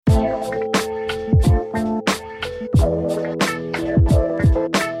Hello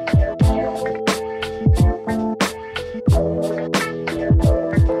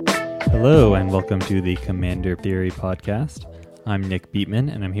and welcome to the Commander Theory podcast. I'm Nick Beatman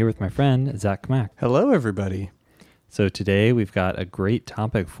and I'm here with my friend Zach Mack. Hello, everybody. So today we've got a great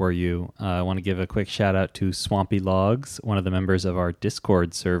topic for you. I want to give a quick shout out to Swampy Logs, one of the members of our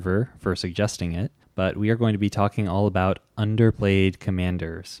Discord server, for suggesting it. But we are going to be talking all about underplayed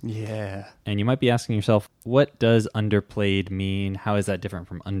commanders. Yeah. And you might be asking yourself, what does underplayed mean? How is that different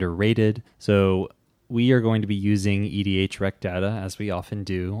from underrated? So we are going to be using EDH rec data, as we often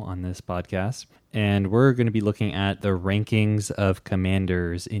do on this podcast. And we're going to be looking at the rankings of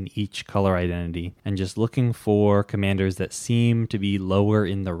commanders in each color identity and just looking for commanders that seem to be lower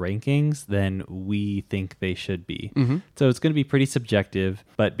in the rankings than we think they should be. Mm-hmm. So it's going to be pretty subjective,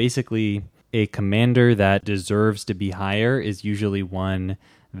 but basically a commander that deserves to be higher is usually one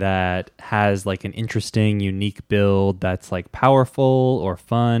that has like an interesting, unique build that's like powerful or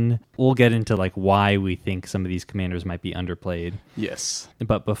fun. We'll get into like why we think some of these commanders might be underplayed. Yes.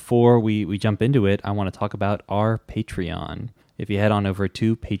 But before we jump into it, I want to talk about our Patreon. If you head on over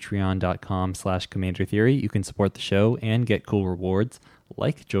to patreon.com/Commander Theory, you can support the show and get cool rewards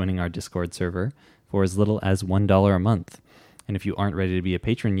like joining our Discord server for as little as $1 a month. And if you aren't ready to be a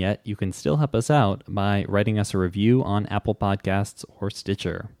patron yet, you can still help us out by writing us a review on Apple Podcasts or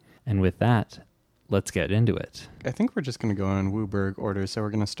Stitcher. And with that, let's get into it. I think we're just going to go in WUBRG order, so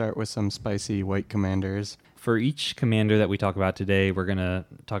we're going to start with some spicy white commanders. For each commander that we talk about today, we're going to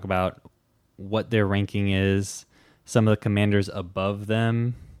talk about what their ranking is, some of the commanders above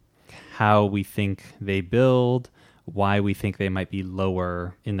them, how we think they build, why we think they might be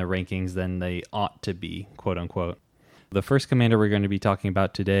lower in the rankings than they ought to be, quote unquote. The first commander we're going to be talking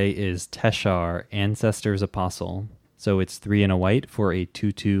about today is Teshar, Ancestor's Apostle. So it's 3 and a white for a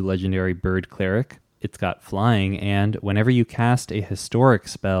 2/2 legendary bird cleric. It's got flying, and whenever you cast a historic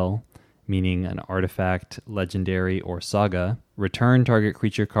spell, meaning an artifact, legendary, or saga, return target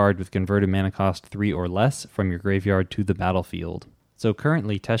creature card with converted mana cost 3 or less from your graveyard to the battlefield. So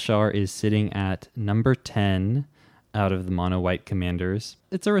currently Teshar is sitting at number 10 out of the mono white commanders.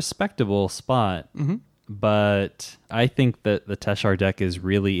 It's a respectable spot. Mm-hmm. But I think that the Teshar deck is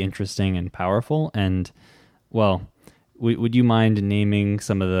really interesting and powerful. And, well, would you mind naming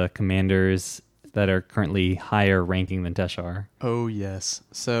some of the commanders that are currently higher ranking than Teshar? Oh, yes.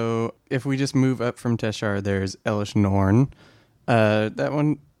 So if we just move up from Teshar, there's Elesh Norn. That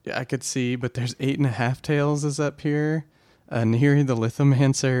one I could see, but there's 8.5 Tails is up here. Nahiri the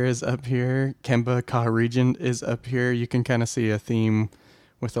Lithomancer is up here. Kemba Ka Regent is up here. You can kind of see a theme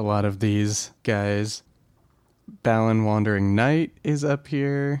with a lot of these guys. Balan Wandering Knight is up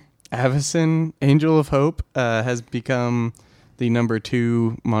here. Avacyn, Angel of Hope, has become the number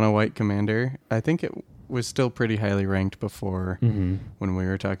 2 mono white commander. I think it was still pretty highly ranked before when we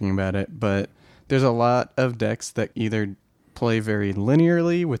were talking about it, but there's a lot of decks that either play very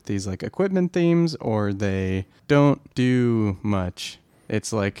linearly with these like equipment themes, or they don't do much.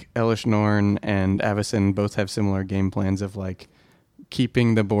 It's like Elesh Norn and Avacyn both have similar game plans of like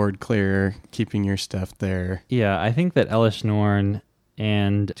keeping the board clear, keeping your stuff there. Yeah, I think that Elesh Norn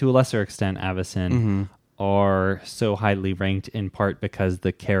and to a lesser extent Avacyn are so highly ranked in part because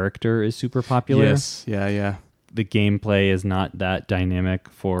the character is super popular. Yes, yeah. The gameplay is not that dynamic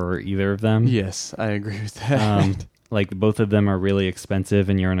for either of them. Yes, I agree with that. Like both of them are really expensive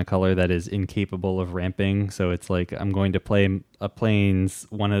and you're in a color that is incapable of ramping. So it's like I'm going to play a plains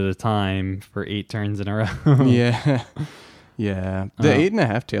one at a time for 8 turns in a row. Yeah. Yeah, the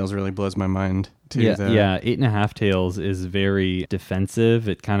 8.5 Tails really blows my mind too. Yeah, 8.5 Tails is very defensive.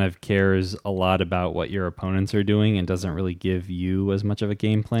 It kind of cares a lot about what your opponents are doing and doesn't really give you as much of a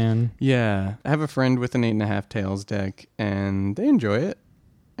game plan. Yeah, I have a friend with an 8.5 Tails deck, and they enjoy it,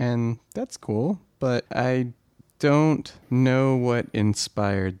 and that's cool. But I don't know what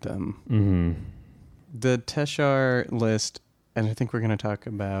inspired them. Mm-hmm. The Teshar list. And I think we're going to talk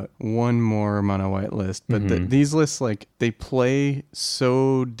about one more mono white list, but these lists, like, they play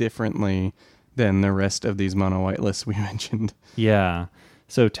so differently than the rest of these mono white lists we mentioned. Yeah.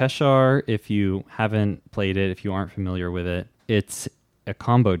 So Teshar, if you haven't played it, if you aren't familiar with it, it's a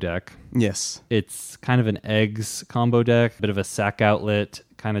combo deck. Yes. It's kind of an eggs combo deck, a bit of a sack outlet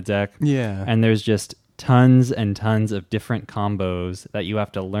kind of deck. Yeah. And there's just tons and tons of different combos that you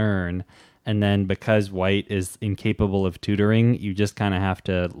have to learn. And then because white is incapable of tutoring, you just kind of have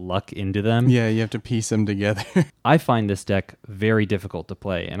to luck into them. Yeah, you have to piece them together. I find this deck very difficult to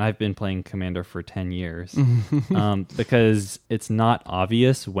play, and I've been playing Commander for 10 years because it's not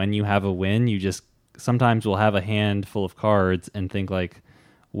obvious when you have a win. You just sometimes will have a hand full of cards and think like,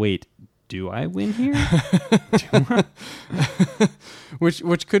 wait, do I win here?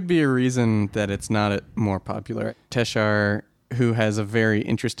 Which could be a reason that it's not more popular. Teshar, who has a very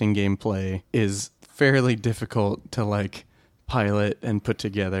interesting gameplay, is fairly difficult to like pilot and put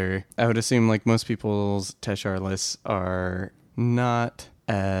together. I would assume like most people's Teshar lists are not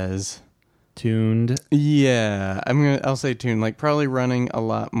as Tuned. Yeah, I'll say tuned, like probably running a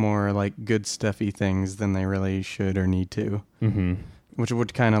lot more like good stuffy things than they really should or need to. Mm-hmm. Which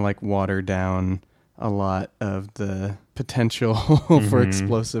would kind of like water down a lot of the potential for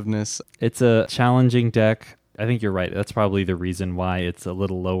explosiveness. It's a challenging deck. I think you're right. That's probably the reason why it's a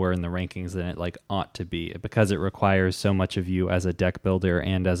little lower in the rankings than it like ought to be, because it requires so much of you as a deck builder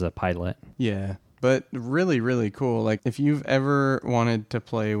and as a pilot. Yeah, but really, really cool. Like if you've ever wanted to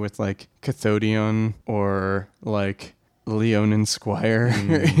play with like Cathodion or like Leonin Squire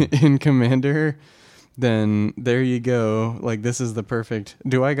in Commander, then there you go. Like this is the perfect.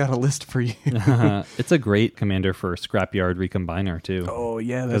 Do I got a list for you? It's a great commander for Scrapyard Recombiner too. Oh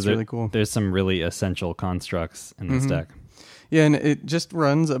yeah, that's really cool. There's some really essential constructs in this deck. Yeah, and it just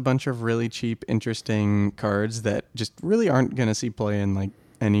runs a bunch of really cheap, interesting cards that just really aren't going to see play in like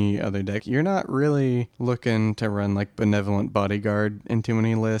any other deck. You're not really looking to run like Benevolent Bodyguard in too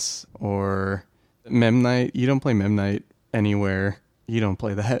many lists or Memnite. You don't play Memnite anywhere. You don't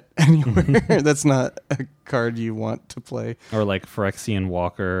play that anywhere. That's not a card you want to play. Or like Phyrexian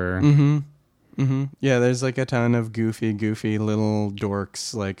Walker. Yeah, there's like a ton of goofy little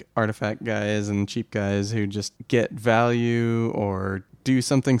dorks, like artifact guys and cheap guys who just get value or do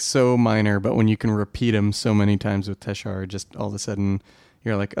something so minor, but when you can repeat them so many times with Teshar, just all of a sudden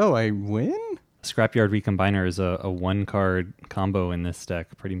you're like, oh, I win? Scrapyard Recombiner is a one-card combo in this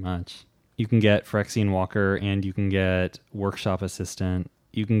deck, pretty much. You can get Phyrexian Walker, and you can get Workshop Assistant.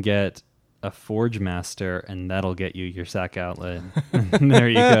 You can get a Forge Master, and that'll get you your sack outlet. There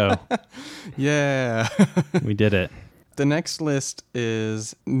you go. Yeah. We did it. The next list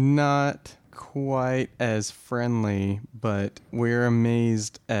is not quite as friendly, but we're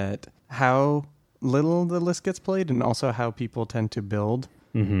amazed at how little the list gets played and also how people tend to build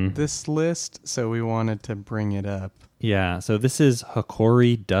this list, so we wanted to bring it up. Yeah, so this is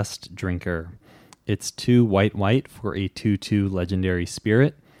Hokori Dust Drinker. It's 2 white for a 2/2 legendary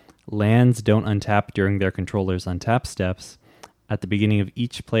spirit. Lands don't untap during their controller's untap steps. At the beginning of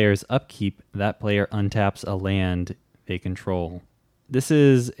each player's upkeep, that player untaps a land they control. This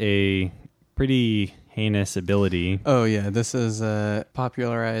is a pretty heinous ability. Oh yeah, this is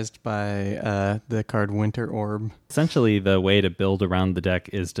popularized by the card Winter Orb. Essentially, the way to build around the deck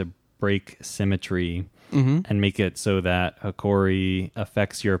is to break symmetry and make it so that Hokori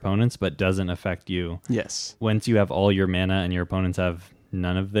affects your opponents but doesn't affect you. Yes. Once you have all your mana and your opponents have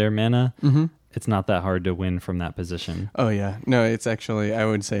none of their mana, it's not that hard to win from that position. Oh yeah, no, it's actually, I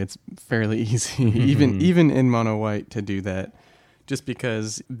would say it's fairly easy, even in mono white, to do that. Just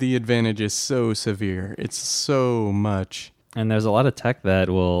because the advantage is so severe. It's so much. And there's a lot of tech that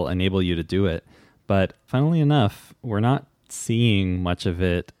will enable you to do it. But funnily enough, we're not seeing much of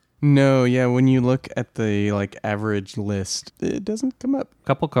it. No, yeah, when you look at the like average list, it doesn't come up. A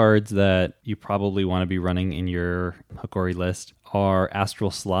couple cards that you probably want to be running in your Hokori list are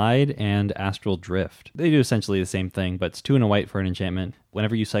Astral Slide and Astral Drift. They do essentially the same thing, but it's 2 and a white for an enchantment.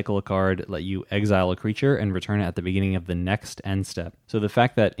 Whenever you cycle a card, let you exile a creature and return it at the beginning of the next end step. So the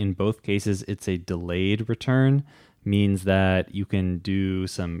fact that in both cases it's a delayed return means that you can do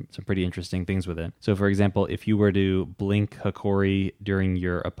some pretty interesting things with it. So for example, if you were to blink Hokori during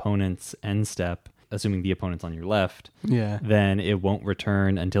your opponent's end step, assuming the opponent's on your left, then it won't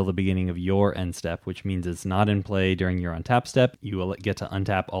return until the beginning of your end step, which means it's not in play during your untap step. You will get to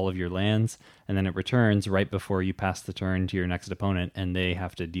untap all of your lands, and then it returns right before you pass the turn to your next opponent, and they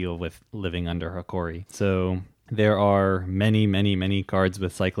have to deal with living under Hokori. So there are many cards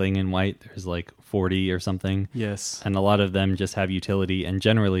with cycling in white. There's like 40 or something. Yes. And a lot of them just have utility. And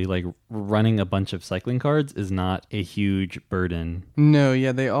generally, like, running a bunch of cycling cards is not a huge burden. No,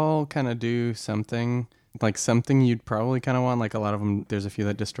 yeah, they all kind of do something. Like something you'd probably kind of want. Like a lot of them, there's a few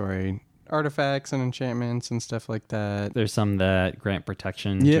that destroy artifacts and enchantments and stuff like that. There's some that grant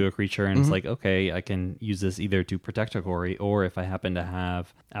protection to a creature, and it's like, okay, I can use this either to protect Hokori, or if I happen to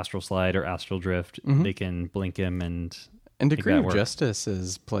have Astral Slide or Astral Drift, they can blink him and Decree of Justice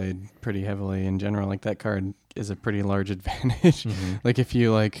is played pretty heavily in general. Like that card is a pretty large advantage. Like if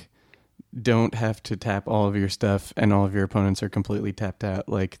you like don't have to tap all of your stuff and all of your opponents are completely tapped out,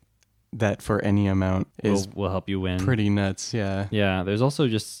 like that for any amount will help you win. Pretty nuts, yeah. Yeah, there's also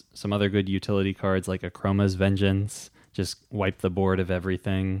just some other good utility cards like Akroma's Vengeance. just wipe the board of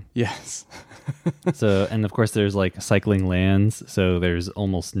everything. Yes. So, and of course there's like cycling lands, so there's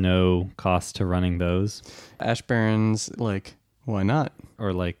almost no cost to running those. Ash Barrens, like, why not?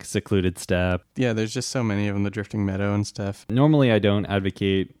 Or like secluded steppe. Yeah, there's just so many of them, the Drifting Meadow and stuff. Normally I don't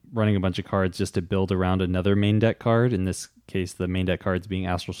advocate running a bunch of cards just to build around another main deck card. In this case, the main deck cards being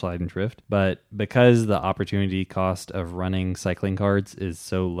Astral Slide and Drift. But because the opportunity cost of running cycling cards is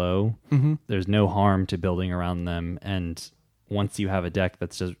so low, there's no harm to building around them. And once you have a deck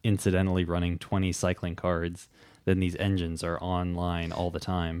that's just incidentally running 20 cycling cards, then these engines are online all the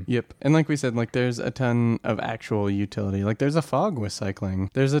time. Yep. And like we said, like there's a ton of actual utility. Like there's a fog with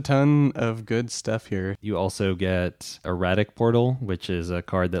cycling. There's a ton of good stuff here. You also get Erratic Portal, which is a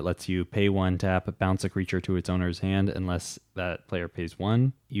card that lets you pay 1, tap, bounce a creature to its owner's hand unless that player pays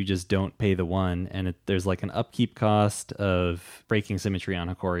 1. You just don't pay the 1. And there's like an upkeep cost of Breaking Symmetry on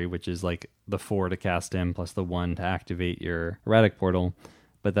Hikori, which is like the 4 to cast him plus the 1 to activate your Erratic Portal.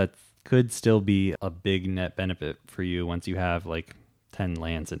 But that could still be a big net benefit for you once you have like 10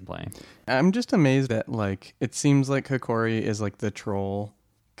 lands in play. I'm just amazed that like it seems like Hikori is like the troll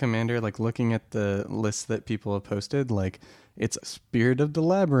commander. Like looking at the lists that people have posted, like it's Spirit of the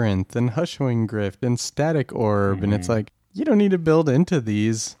Labyrinth and Hushwing Grift and Static Orb, and it's like you don't need to build into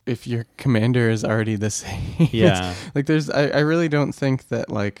these if your commander is already the same. Yeah. Like I really don't think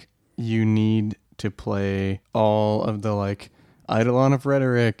that like you need to play all of the like Eidolon of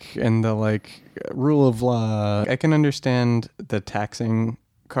Rhetoric and the like Rule of Law. I can understand the taxing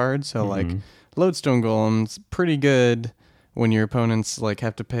card, so like Lodestone Golem's pretty good when your opponents like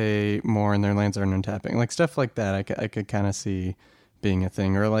have to pay more and their lands aren't untapping. Like stuff like that I could kind of see being a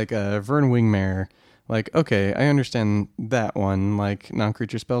thing. Or like a Vern Wingmare. Like, okay, I understand that one. Like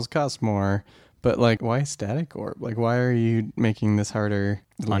non-creature spells cost more. But like, why Static Orb? Like, why are you making this harder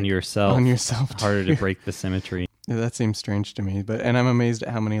on yourself? On yourself, harder to break the symmetry. Yeah, that seems strange to me. And I'm amazed at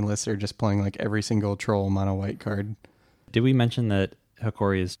how many lists are just playing like every single troll mono white card. Did we mention that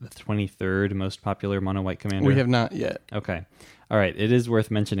Hikori is the 23rd most popular mono white commander? We have not yet. Okay, all right. It is worth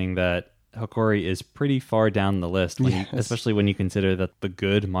mentioning that Hikori is pretty far down the list, especially when you consider that the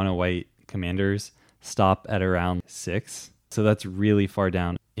good mono white commanders stop at around 6. So that's really far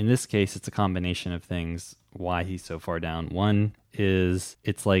down. In this case, it's a combination of things why he's so far down. One is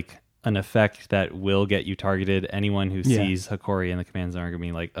it's like an effect that will get you targeted. Anyone who sees Hikori in the command zone are going to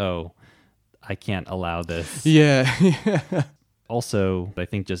be like, oh, I can't allow this. Yeah. Also, I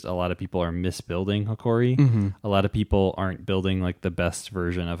think just a lot of people are misbuilding Hikori. A lot of people aren't building like the best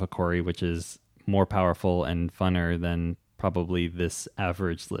version of Hikori, which is more powerful and funner than probably this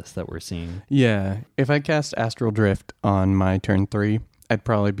average list that we're seeing. Yeah. If I cast Astral Drift on my turn 3, I'd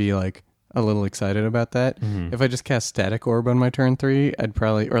probably be like a little excited about that. If I just cast Static Orb on my turn 3, I'd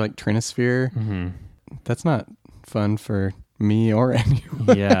probably, or like Trinisphere. That's not fun for me or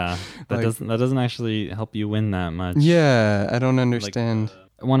anyone. Yeah. That doesn't actually help you win that much. Yeah, I don't understand.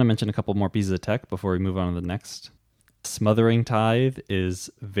 I want to mention a couple more pieces of tech before we move on to the next. Smothering Tithe is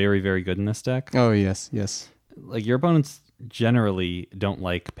very, very good in this deck. Oh, yes. Like your opponents generally don't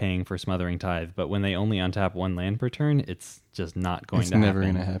like paying for Smothering Tithe, but when they only untap 1 land per turn, it's just not going to happen. It's never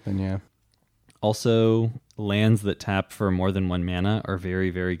going to happen, yeah. Also, lands that tap for more than 1 mana are very,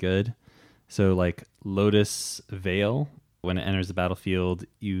 very good. So like Lotus Veil, when it enters the battlefield,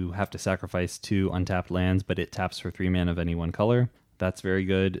 you have to sacrifice 2 untapped lands, but it taps for 3 mana of any one color. That's very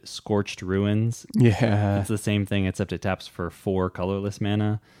good. Scorched Ruins. Yeah. It's the same thing, except it taps for 4 colorless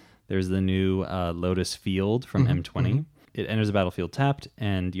mana. There's the new Lotus Field from M20. It enters the battlefield tapped,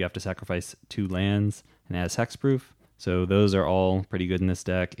 and you have to sacrifice 2 lands, and it has hexproof. So those are all pretty good in this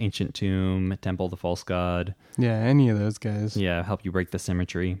deck. Ancient Tomb, Temple of the False God. Yeah, any of those guys. Yeah, help you break the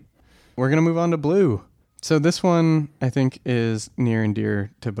symmetry. We're going to move on to blue. So this one, I think, is near and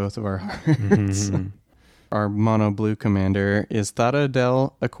dear to both of our hearts. Our mono blue commander is Thada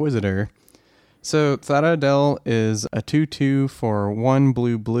Del Acquisitor. So Thada Del is a 2/2 for 1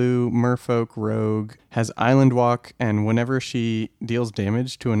 blue merfolk rogue, has Island Walk, and whenever she deals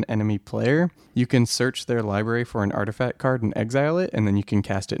damage to an enemy player, you can search their library for an artifact card and exile it, and then you can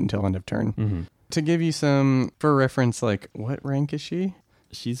cast it until end of turn. To give you some, for reference, like, what rank is she?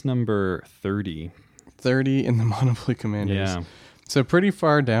 She's number 30. 30 in the mono blue commanders. Yeah. So pretty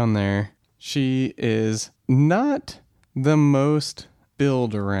far down there. She is not the most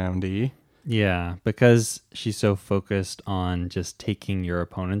build-aroundy. Yeah, because she's so focused on just taking your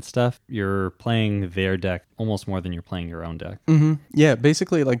opponent's stuff, you're playing their deck almost more than you're playing your own deck. Yeah,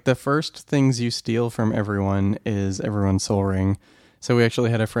 basically, like, the first things you steal from everyone is everyone's Soul Ring. So we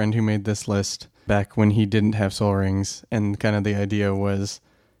actually had a friend who made this list back when he didn't have Soul Rings, and kind of the idea was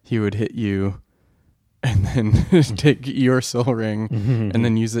he would hit you and then take your soul ring and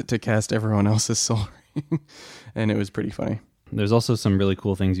then use it to cast everyone else's soul ring. And it was pretty funny. There's also some really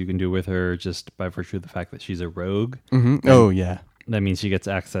cool things you can do with her just by virtue of the fact that she's a rogue. Oh, yeah. That means she gets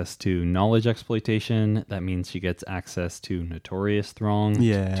access to knowledge exploitation. That means she gets access to Notorious Throng.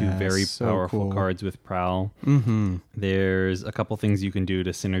 Yeah, two very so powerful cool. cards with Prowl. Mm-hmm. There's a couple things you can do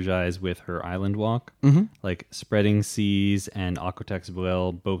to synergize with her Island Walk. Mm-hmm. Like Spreading Seas and Aquatex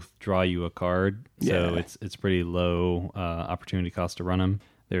Voile both draw you a card. So Yeah. it's pretty low opportunity cost to run them.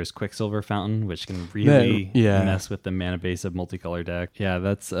 There's Quicksilver Fountain, which can really mess with the mana base of multicolor deck. Yeah,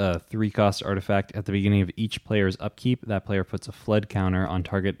 that's a 3-cost artifact. At the beginning of each player's upkeep, that player puts a flood counter on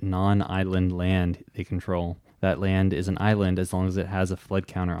target non-island land they control. That land is an island as long as it has a flood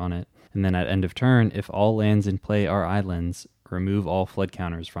counter on it. And then at end of turn, if all lands in play are islands, remove all flood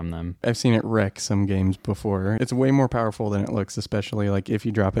counters from them. I've seen it wreck some games before. It's way more powerful than it looks, especially like if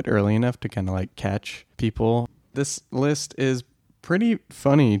you drop it early enough to kind of like catch people. This list is pretty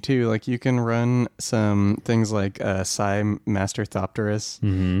funny too. Like you can run some things like Psy Master Thopterus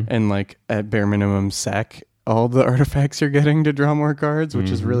and like at bare minimum sack all the artifacts you're getting to draw more cards,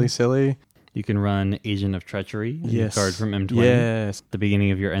 which is really silly. You can run Agent of Treachery, a card from M20. Yes. At the beginning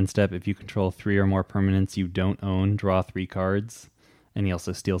of your end step, if you control 3 or more permanents you don't own, draw 3 cards. And you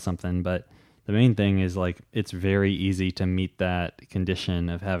also steal something. But the main thing is like it's very easy to meet that condition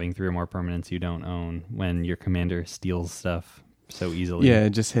of having 3 or more permanents you don't own when your commander steals stuff so easily. Yeah, it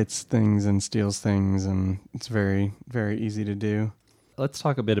just hits things and steals things, and it's very, very easy to do. Let's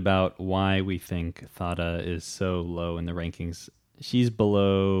talk a bit about why we think Thada is so low in the rankings. She's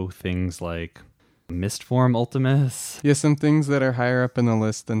below things like Mistform Ultimus. Yeah, some things that are higher up in the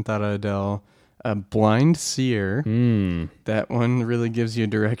list than Thada Adel. Blind Seer. That one really gives you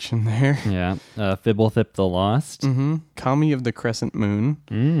direction there. Yeah. Fibblethip the Lost. Kami of the Crescent Moon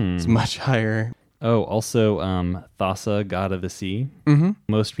is much higher. Oh, also Thassa, God of the Sea.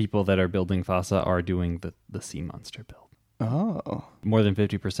 Most people that are building Thassa are doing the sea monster build. Oh. More than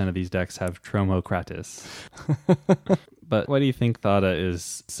 50% of these decks have Tromokratis. But why do you think Thada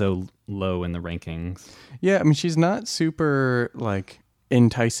is so low in the rankings? Yeah, I mean, she's not super, like,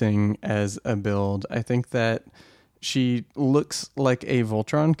 enticing as a build. I think that she looks like a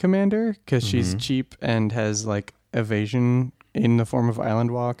Voltron commander because she's cheap and has, like, evasion in the form of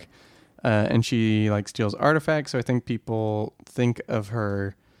Island Walk. And she like steals artifacts, so I think people think of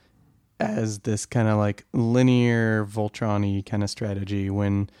her as this kind of like linear Voltron-y kind of strategy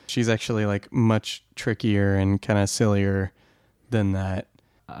when she's actually like much trickier and kind of sillier than that.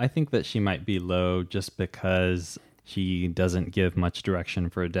 I think that she might be low just because she doesn't give much direction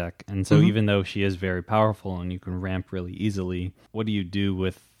for a deck. And so even though she is very powerful and you can ramp really easily, what do you do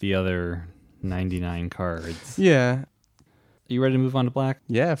with the other 99 cards? Yeah. Are you ready to move on to black?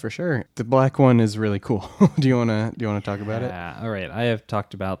 Yeah, for sure. The black one is really cool. Do you wanna talk about it? Yeah. All right. I have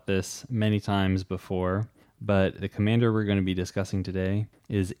talked about this many times before, but the commander we're going to be discussing today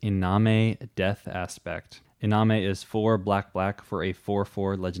is Iname Death Aspect. Iname is 4 black for a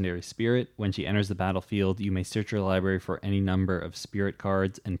 4/4 legendary spirit. When she enters the battlefield, you may search your library for any number of spirit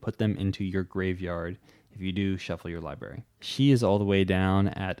cards and put them into your graveyard. If you do, shuffle your library. She is all the way down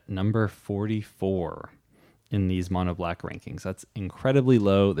at number 44. In these mono black rankings. That's incredibly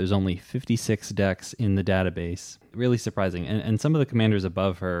low. There's only 56 decks in the database. Really surprising. And some of the commanders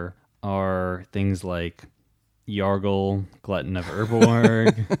above her are things like Yargle, Glutton of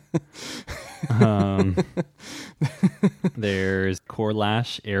Urborg. There's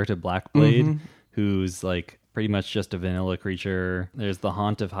Corlash, Heir to Blackblade, who's like pretty much just a vanilla creature. There's the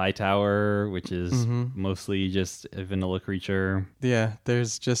Haunt of Hightower, which is mostly just a vanilla creature. Yeah,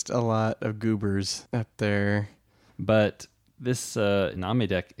 there's just a lot of goobers up there. But this Iname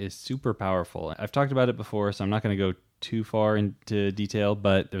deck is super powerful. I've talked about it before, so I'm not going to go too far into detail,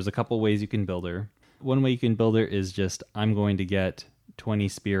 but there's a couple ways you can build her. One way you can build her is just, I'm going to get 20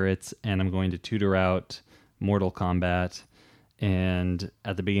 spirits and I'm going to tutor out Mortal Kombat. And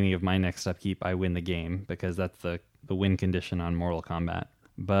at the beginning of my next upkeep, I win the game because that's the win condition on Mortal Kombat.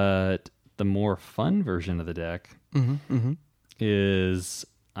 But the more fun version of the deck is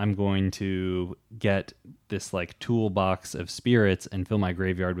I'm going to get this like toolbox of spirits and fill my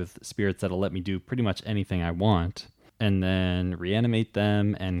graveyard with spirits that'll let me do pretty much anything I want. And then reanimate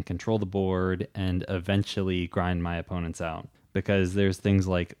them and control the board and eventually grind my opponents out. Because there's things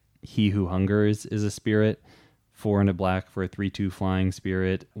like He Who Hungers is a spirit. 4 and a black for a 3/2 flying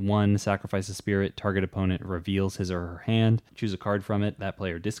spirit. 1, sacrifice a spirit. Target opponent reveals his or her hand. Choose a card from it. That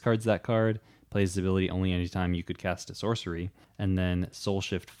player discards that card. Plays the ability only anytime you could cast a sorcery. And then Soul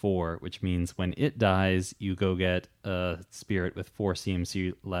Shift 4, which means when it dies, you go get a spirit with 4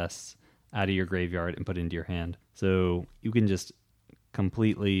 CMC less out of your graveyard and put into your hand. So you can just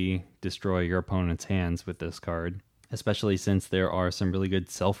completely destroy your opponent's hands with this card, especially since there are some really good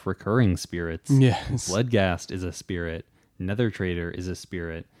self-recurring spirits. Yes. Bloodghast is a spirit. Nether Trader is a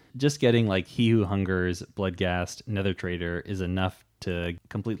spirit. Just getting like He Who Hungers, Bloodghast, Nether Trader is enough to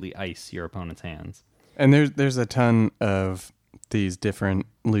completely ice your opponent's hands. And there's a ton of these different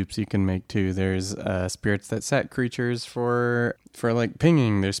loops you can make too. There's spirits that sack creatures for like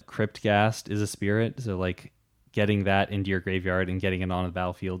pinging. There's Cryptghast is a spirit, so like getting that into your graveyard and getting it on the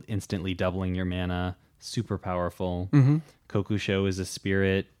battlefield, instantly doubling your mana, super powerful. Kokusho is a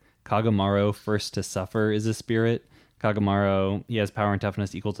spirit. Kagamaru, First to Suffer, is a spirit. Kagamaru, he has power and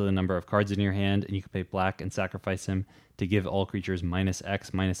toughness equal to the number of cards in your hand, and you can pay black and sacrifice him to give all creatures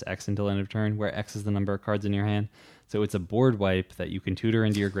 -X until end of turn, where X is the number of cards in your hand. So it's a board wipe that you can tutor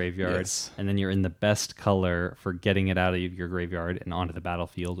into your graveyard, Yes. and then you're in the best color for getting it out of your graveyard and onto the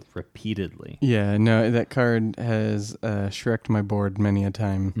battlefield repeatedly. Yeah, no, that card has Shrek'd my board many a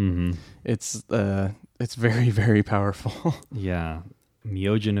time. Mm-hmm. It's very, very powerful. Yeah.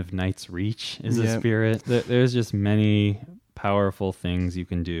 Myojin of Night's Reach is a Yep. spirit. There's just many powerful things you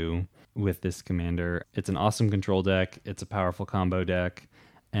can do with this commander. It's an awesome control deck. It's a powerful combo deck.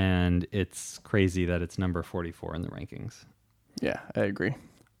 And it's crazy that it's number 44 in the rankings. Yeah, I agree.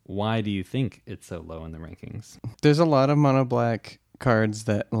 Why do you think it's so low in the rankings? There's a lot of mono black cards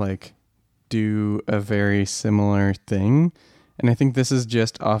that like do a very similar thing. And I think this is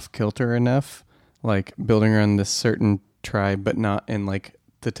just off kilter enough, like building around this certain tribe, but not in like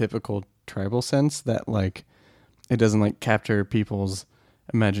the typical tribal sense that like it doesn't like capture people's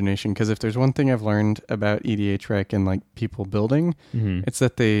imagination. Because if there's one thing I've learned about EDH Rec and like people building, it's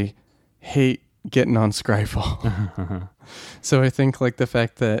that they hate getting on Scryfall. So I think like the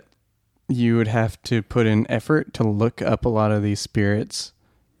fact that you would have to put in effort to look up a lot of these spirits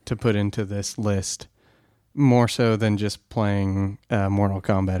to put into this list, more so than just playing Mortal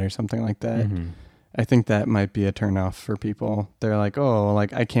Kombat or something like that. I think that might be a turnoff for people. They're like, oh,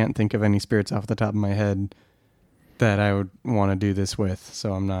 like I can't think of any spirits off the top of my head that I would want to do this with,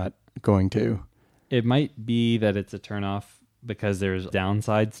 so I'm not going to. It might be that it's a turnoff because there's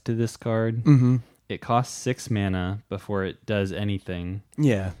downsides to this card. It costs 6 mana before it does anything.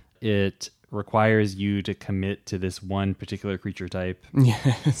 Yeah. It requires you to commit to this one particular creature type.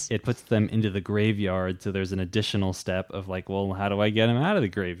 Yes. It puts them into the graveyard, so there's an additional step of like, well, how do I get them out of the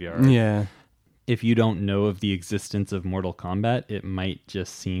graveyard? Yeah. If you don't know of the existence of Mortal Kombat, it might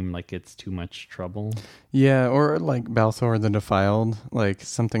just seem like it's too much trouble. Yeah, or like Balthor the Defiled, like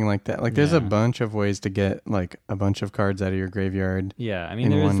something like that. Like there's a Yeah. bunch of ways to get like a bunch of cards out of your graveyard. Yeah, I mean,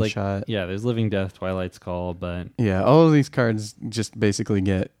 In there's one like, shot. yeah, there's Living Death, Twilight's Call, but Yeah, all of these cards just basically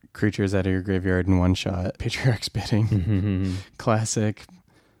get creatures out of your graveyard in one shot. Patriarch Spitting. Classic.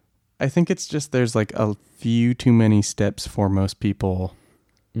 I think it's just there's like a few too many steps for most people.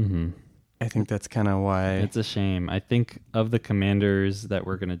 I think that's kind of why. It's a shame. I think of the commanders that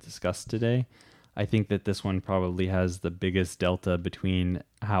we're going to discuss today, I think that this one probably has the biggest delta between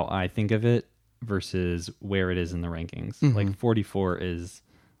how I think of it versus where it is in the rankings. Like 44 is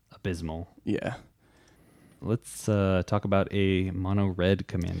abysmal. Yeah. Let's talk about a mono red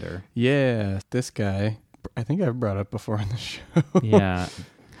commander. Yeah, this guy, I think I've brought up before on the show. Yeah.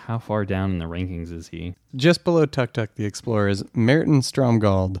 How far down in the rankings is he? Just below Tuk Tuk the Explorer is Merton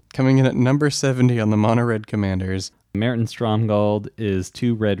Stromgald, coming in at number 70 on the mono red commanders. Merton Stromgald is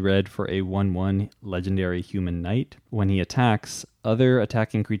 2 red for a 1/1 legendary human knight. When he attacks, other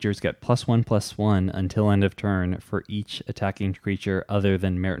attacking creatures get +1/+1 until end of turn for each attacking creature other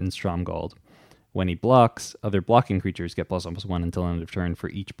than Merton Stromgald. When he blocks, other blocking creatures get +1/+1 until end of turn for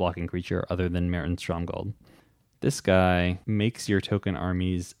each blocking creature other than Merton Stromgald. This guy makes your token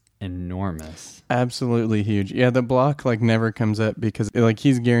armies enormous. Absolutely huge. Yeah, the block like never comes up because like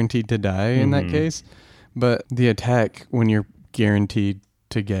he's guaranteed to die in that case. But the attack, when you're guaranteed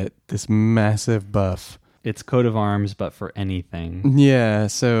to get this massive buff. It's coat of arms, but for anything. Yeah,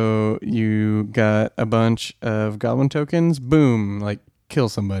 so you got a bunch of goblin tokens, boom, like kill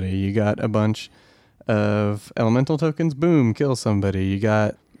somebody. You got a bunch of elemental tokens, boom, kill somebody. You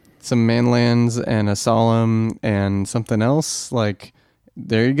got some manlands and a solemn and something else, like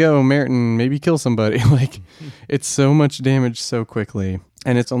there you go, Merton, maybe kill somebody. Like it's so much damage so quickly,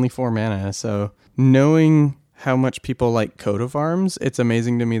 and it's only 4 mana. So knowing how much people like coat of arms, it's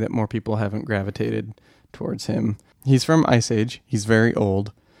amazing to me that more people haven't gravitated towards him. He's from Ice Age. He's very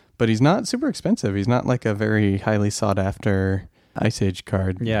old, but he's not super expensive. He's not like a very highly sought after Ice Age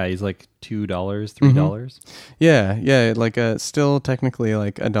card. Yeah, he's like $2, $3. Yeah, like still technically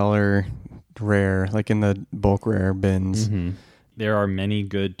like $1 rare, like in the bulk rare bins. there are many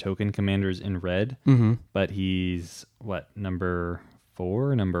good token commanders in red, Mm-hmm. but he's number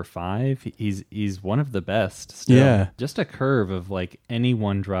 4, number 5. He's one of the best still. Yeah. Just a curve of like any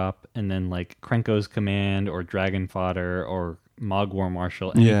one drop, and then like Krenko's Command or Dragon Fodder or Mog War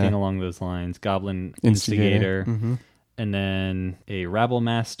Marshal, anything along those lines. Goblin Instigator. Mm-hmm. And then a Rabble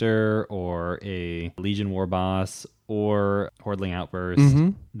Master or a Legion War Boss or Hordling Outburst. Mm-hmm.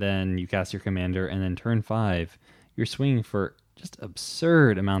 Then you cast your commander, and then turn 5, you're swinging for just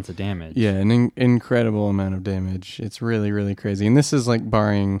absurd amounts of damage. Yeah, an incredible amount of damage. It's really, really crazy. And this is like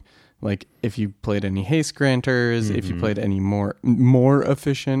barring like if you played any haste granters, if you played any more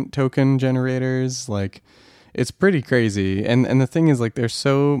efficient token generators, like it's pretty crazy. And the thing is, like, there's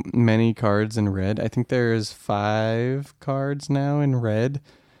so many cards in red. I think there's 5 cards now in red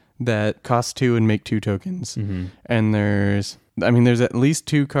that cost 2 and make 2 tokens. Mm-hmm. And there's at least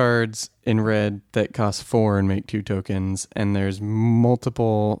 2 cards in red that cost 4 and make 2 tokens. And there's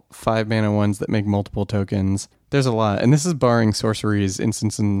multiple 5 mana ones that make multiple tokens. There's a lot. And this is barring sorceries,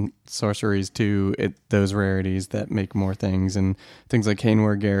 instants and sorceries too, those rarities that make more things. And things like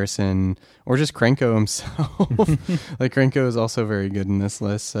Hainwar Garrison or just Krenko himself. Like, Krenko is also very good in this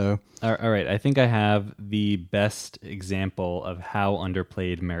list. So, all right. I think I have the best example of how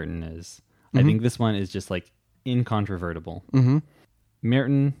underplayed Merton is. I think this one is just like incontrovertible. mm-hmm.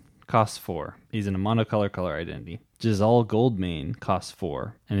 Merton costs 4. He's in a monocolor color identity. Jazal Goldmane costs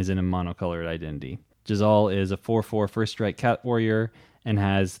 4 and is in a monocolored identity. Jazal is a 4/4 first strike cat warrior and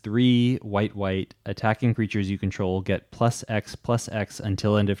has 3 white attacking creatures you control get +X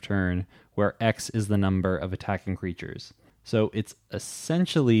until end of turn, where X is the number of attacking creatures. So it's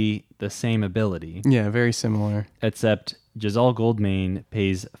essentially the same ability. Yeah, very similar. Except Jazal Goldmane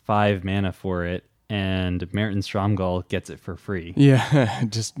pays 5 mana for it, and Merton Stromgall gets it for free. Yeah,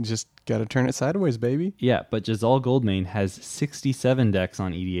 just gotta turn it sideways, baby. Yeah, but Jazal Goldmane has 67 decks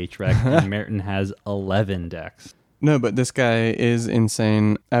on EDH Rec, and Merton has 11 decks. No, but this guy is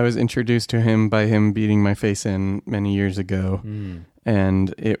insane. I was introduced to him by him beating my face in many years ago.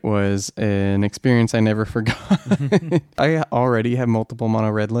 And it was an experience I never forgot. I already have multiple mono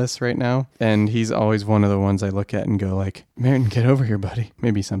red lists right now, and he's always one of the ones I look at and go like, Merton, get over here, buddy.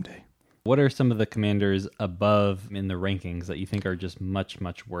 Maybe someday. What are some of the commanders above in the rankings that you think are just much,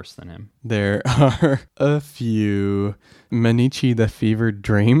 much worse than him? There are a few. Manichi the Fevered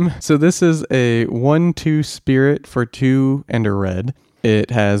Dream. So this is a 1/2 spirit for 2 and a red. It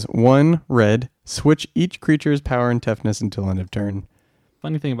has 1 red. Switch each creature's power and toughness until end of turn.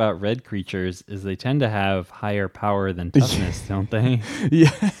 Funny thing about red creatures is they tend to have higher power than toughness, don't they?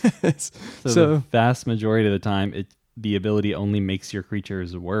 Yes. So the vast majority of the time, the ability only makes your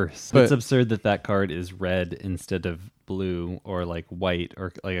creatures worse. But it's absurd that card is red instead of blue or like white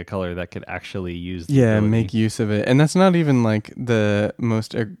or like a color that could actually use the ability. Make use of it. And that's not even like the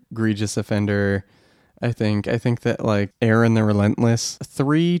most egregious offender, I think. I think that like Aaron the Relentless,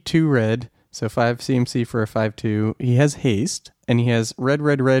 3/2 red, so 5 CMC for a 5/2. He has haste and he has red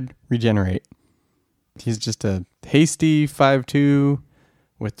regenerate. He's just a hasty 5/2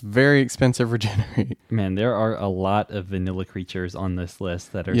 with very expensive regenerate. Man, there are a lot of vanilla creatures on this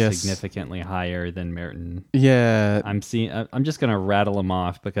list that are significantly higher than Merton. Yeah. I'm just going to rattle them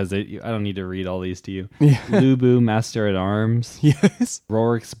off because I don't need to read all these to you. Yeah. Lubu, Master at Arms. Yes.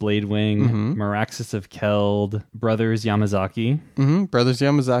 Rorik's Bladewing. Meraxis of Keld. Brothers Yamazaki. Brothers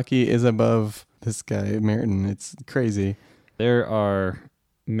Yamazaki is above this guy, Merton. It's crazy. There are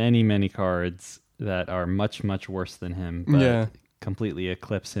many, many cards that are much, much worse than him. But completely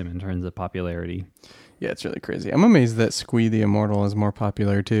eclipse him in terms of popularity. Yeah, it's really crazy. I'm amazed that Squee the Immortal is more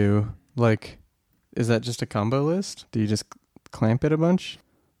popular too. Like, is that just a combo list? Do you just clamp it a bunch?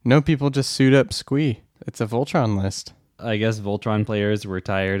 No, people just suit up Squee. It's a Voltron list. I guess Voltron players were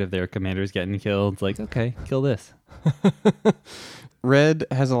tired of their commanders getting killed. It's like, okay, kill this. Red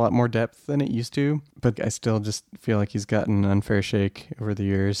has a lot more depth than it used to, but I still just feel like he's gotten an unfair shake over the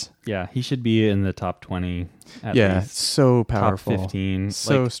years. Yeah, he should be in the top 20 at least. So powerful. Top 15.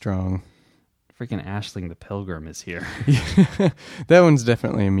 So strong. Freaking Ashling the Pilgrim is here. That one's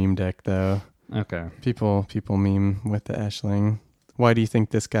definitely a meme deck, though. Okay. People meme with the Ashling. Why do you think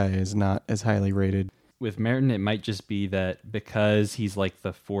this guy is not as highly rated? With Merton, it might just be that because he's like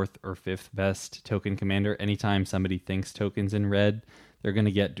the 4th or 5th best token commander, anytime somebody thinks tokens in red, they're going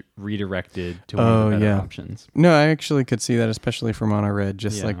to get redirected to one of the better options. No, I actually could see that, especially for mono red.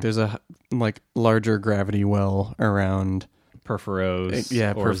 Just like there's a larger gravity well around Purphoros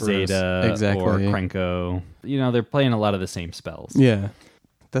or Purphoros. Zeta Exactly. or Krenko. They're playing a lot of the same spells. Yeah.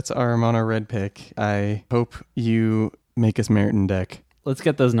 That's our mono red pick. I hope you make us Merton deck. Let's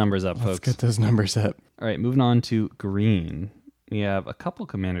get those numbers up, folks. Let's get those numbers up. All right, moving on to green. We have a couple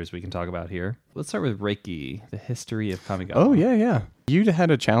commanders we can talk about here. Let's start with Reiki, the history of Kamigawa. Oh, yeah. You had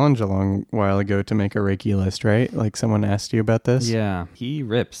a challenge a long while ago to make a Reiki list, right? Like someone asked you about this? Yeah, he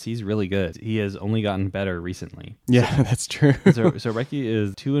rips. He's really good. He has only gotten better recently. Yeah, that's true. so Reiki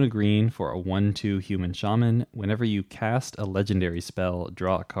is 2 and a green for a 1/2 human shaman. Whenever you cast a legendary spell,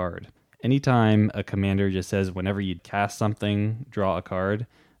 draw a card. Anytime a commander just says whenever you cast something, draw a card,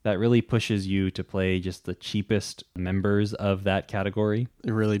 that really pushes you to play just the cheapest members of that category.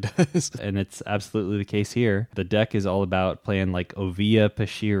 It really does. And it's absolutely the case here. The deck is all about playing like Ovia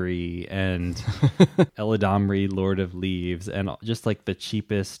Pashiri and Eladamri, Lord of Leaves, and just like the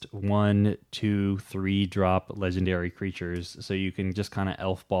cheapest 1, 2, 3 drop legendary creatures. So you can just kind of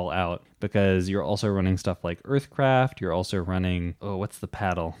elf ball out because you're also running stuff like Earthcraft. You're also running, what's the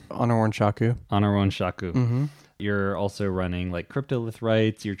paddle? Honorworn Shaku. Honorworn Shaku. Mm-hmm. You're also running like Cryptolith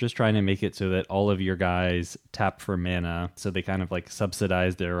Rites. You're just trying to make it so that all of your guys tap for mana. So they kind of like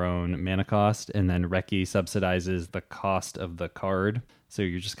subsidize their own mana cost. And then Reiki subsidizes the cost of the card. So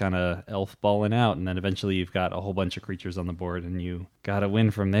you're just kind of elf balling out. And then eventually you've got a whole bunch of creatures on the board and you got to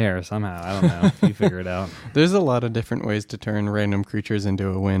win from there somehow. I don't know. You figure it out. There's a lot of different ways to turn random creatures into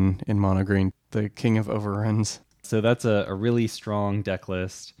a win in mono green. The king of overruns. So that's a really strong deck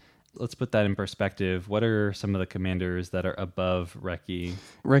list. Let's put that in perspective. What are some of the commanders that are above Reiki?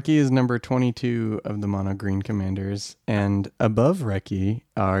 Reiki is number 22 of the mono green commanders, and above Reiki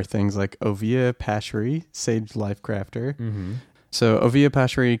are things like Ovia Pashri, Sage Lifecrafter. Mm-hmm. So Ovia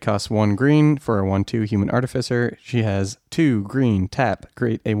Pashri costs 1 green for a 1/2 human artificer. She has 2 green tap,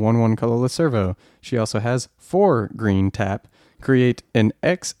 create a 1/1 colorless servo. She also has 4 green tap, create an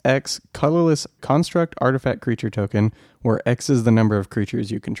XX colorless construct artifact creature token where X is the number of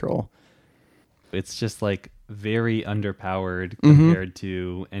creatures you control. It's just like very underpowered compared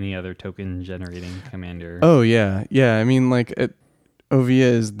to any other token generating commander. Oh, yeah. Yeah, I mean, like, Ovia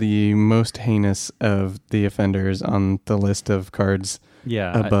is the most heinous of the offenders on the list of cards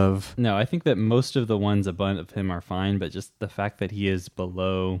above. I think that most of the ones above him are fine, but just the fact that he is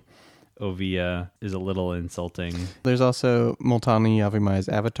below Ovia is a little insulting. There's also Multani Yavimai's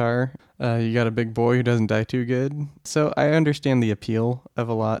avatar. You got a big boy who doesn't die too good. So I understand the appeal of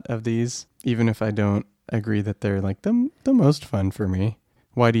a lot of these, even if I don't agree that they're like the most fun for me.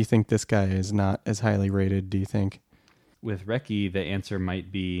 Why do you think this guy is not as highly rated, do you think? With Reiki, the answer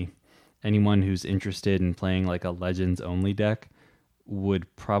might be anyone who's interested in playing like a Legends only deck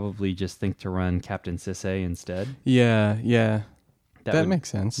would probably just think to run Captain Sisay instead. Yeah. That makes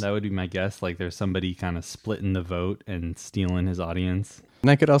sense. That would be my guess. Like there's somebody kind of splitting the vote and stealing his audience.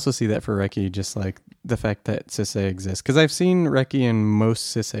 And I could also see that for Reiki, just like the fact that Sisay exists. Because I've seen Reiki in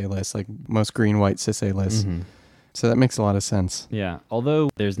most Sisay lists, like most green-white Sisay lists. Mm-hmm. So that makes a lot of sense. Yeah, although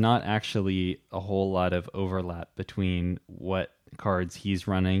there's not actually a whole lot of overlap between what cards he's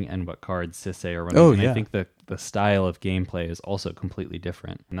running and what cards Sisay are running. Oh, and yeah. I think the style of gameplay is also completely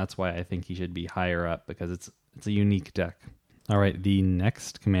different. And that's why I think he should be higher up, because it's a unique deck. All right, the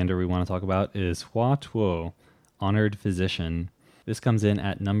next commander we want to talk about is Hua Tuo, Honored Physician. This comes in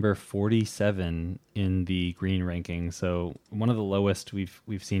at number 47 in the green ranking, so one of the lowest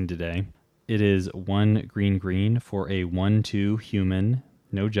we've seen today. It is 1 green for a 1/2 human,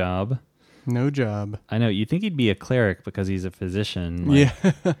 no job. No job. I know, you'd think he'd be a cleric because he's a physician. Like,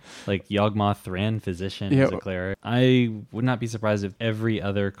 yeah. Like Yawgmoth Thran Physician is a cleric. I would not be surprised if every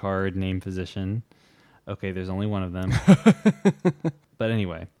other card named Physician. Okay, there's only one of them. But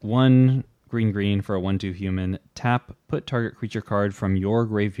anyway, 1 green for a 1/2 human. Tap, put target creature card from your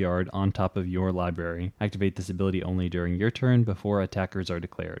graveyard on top of your library. Activate this ability only during your turn before attackers are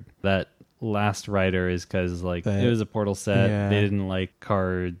declared. That last rider is because like it was a portal set. Yeah. They didn't like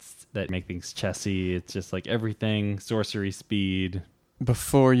cards that make things chessy. It's just like everything, sorcery speed.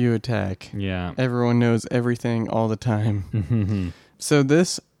 Before you attack. Yeah. Everyone knows everything all the time. So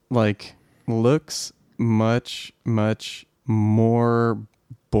this like looks much more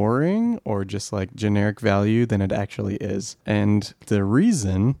boring or just like generic value than it actually is. And the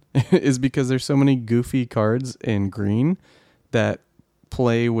reason is because there's so many goofy cards in green that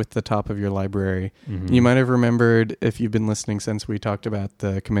play with the top of your library. Mm-hmm. You might have remembered, if you've been listening since we talked about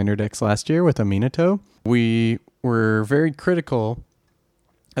the commander decks last year with Aminato, we were very critical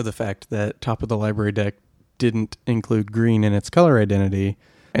of the fact that top of the library deck didn't include green in its color identity.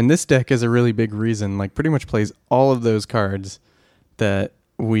 And this deck is a really big reason, like pretty much plays all of those cards that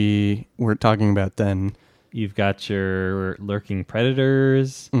we were talking about then. You've got your Lurking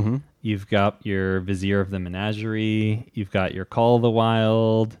Predators. Mm-hmm. You've got your Vizier of the Menagerie. You've got your Call of the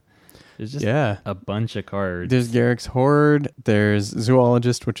Wild. There's just Yeah. a bunch of cards. There's Garrick's Horde. There's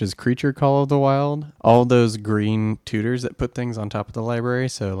Zoologist, which is Creature Call of the Wild. All those green tutors that put things on top of the library.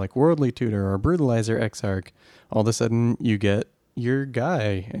 So like Worldly Tutor or Brutalizer Exarch. All of a sudden you get your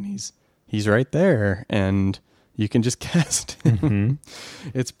guy, and he's right there, and you can just cast him.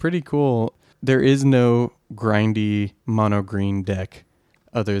 Mm-hmm. It's pretty cool. There is no grindy mono green deck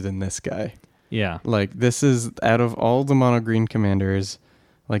other than this guy. Yeah. Like, this is, out of all the mono green commanders,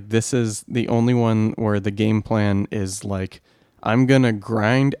 like, this is the only one where the game plan is like, I'm gonna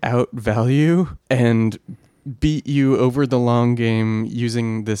grind out value and beat you over the long game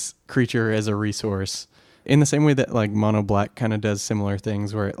using this creature as a resource. In the same way that like mono black kind of does similar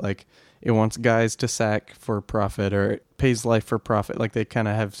things, where it wants guys to sack for profit, or it pays life for profit. Like, they kind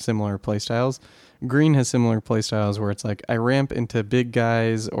of have similar playstyles. Green has similar playstyles where it's like, I ramp into big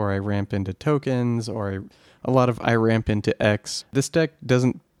guys, or I ramp into tokens, or a lot of I ramp into X. This deck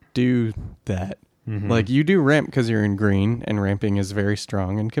doesn't do that. Mm-hmm. Like, you do ramp because you're in green, and ramping is very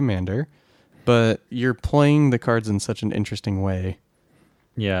strong in Commander, but you're playing the cards in such an interesting way.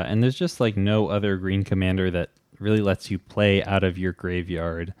 Yeah, and there's just like no other green commander that really lets you play out of your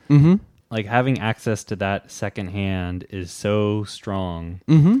graveyard. Mm-hmm. Like, having access to that second hand is so strong.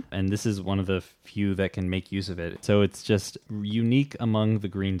 Mm-hmm. And this is one of the few that can make use of it. So it's just unique among the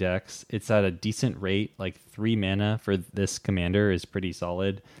green decks. It's at a decent rate. Like, 3 mana for this commander is pretty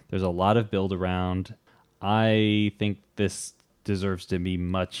solid. There's a lot of build around. I think this deserves to be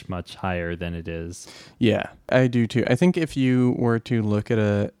much, much higher than it is. Yeah, I do too. I think if you were to look at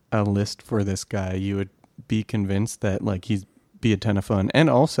a list for this guy, you would be convinced that like he'd be a ton of fun. And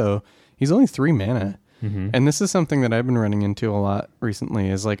also, he's only 3 mana. Mm-hmm. And this is something that I've been running into a lot recently,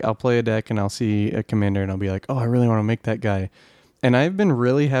 is like, I'll play a deck and I'll see a commander and I'll be like, oh, I really want to make that guy. And I've been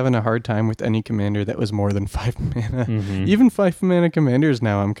really having a hard time with any commander that was more than 5 mana. Mm-hmm. Even 5 mana commanders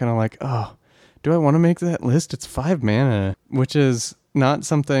now, I'm kind of like, oh, do I want to make that list? It's 5 mana, which is not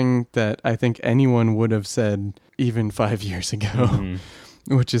something that I think anyone would have said even 5 years ago,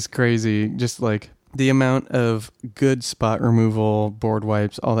 Mm-hmm. which is crazy. Just like the amount of good spot removal, board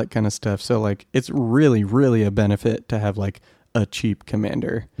wipes, all that kind of stuff. So like, it's really, really a benefit to have like a cheap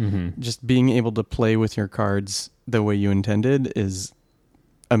commander. Mm-hmm. Just being able to play with your cards the way you intended is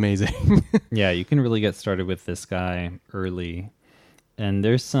amazing. Yeah, you can really get started with this guy early. And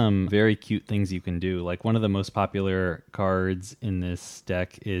there's some very cute things you can do. Like, one of the most popular cards in this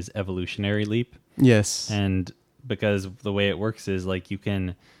deck is Evolutionary Leap. Yes. And because the way it works is like, you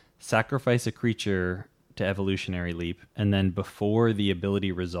can sacrifice a creature to Evolutionary Leap, and then before the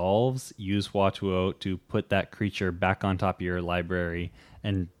ability resolves, use Watuo to put that creature back on top of your library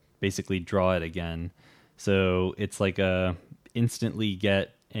and basically draw it again. So it's like a instantly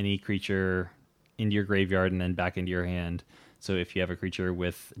get any creature into your graveyard and then back into your hand. So if you have a creature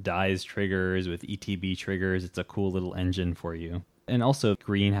with dies triggers, with ETB triggers, it's a cool little engine for you. And also,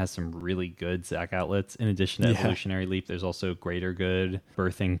 green has some really good Zac outlets. In addition to Evolutionary Leap, there's also Greater Good,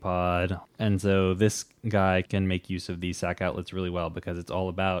 Birthing Pod. And so this guy can make use of these Zac outlets really well, because it's all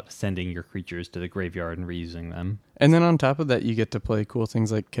about sending your creatures to the graveyard and reusing them. And then on top of that, you get to play cool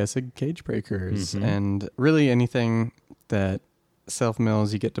things like Kessig Cagebreakers, Mm-hmm. and really anything that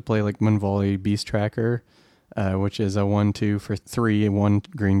self-mills. You get to play like Munvali Beast Tracker, which is a 1/2 for 3, 1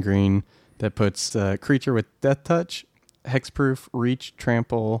 green that puts creature with Death Touch, Hexproof, Reach,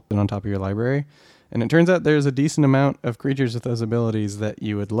 Trample, and on top of your library. And it turns out there's a decent amount of creatures with those abilities that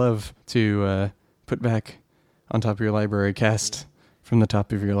you would love to put back on top of your library, cast from the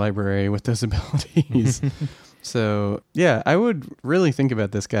top of your library with those abilities. So yeah, I would really think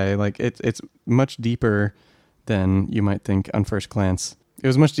about this guy. Like, it's much deeper than you might think on first glance. It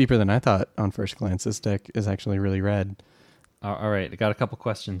was much deeper than I thought on first glance. This deck is actually really rad. All right, I got a couple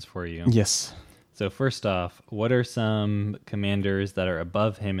questions for you. Yes. So first off, what are some commanders that are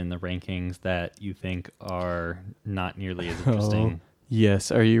above him in the rankings that you think are not nearly as interesting?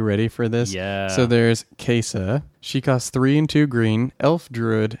 Yes. Are you ready for this? Yeah. So there's Kesa. She costs 3 and 2 green. Elf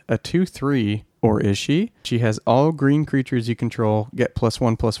Druid, a 2/3. Or is she? She has all green creatures you control get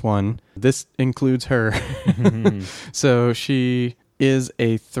 +1/+1. This includes her. So she is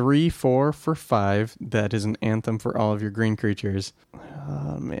a 3/4 for 5. That is an anthem for all of your green creatures.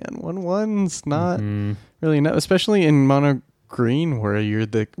 Oh man, 1/1's not really enough, especially in mono green, where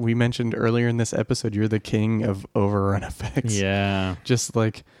we mentioned earlier in this episode, you're the king of overrun effects. Yeah. Just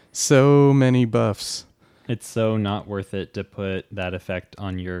like so many buffs. It's so not worth it to put that effect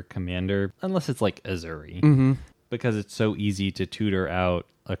on your commander, unless it's like Azuri, Mm-hmm. because it's so easy to tutor out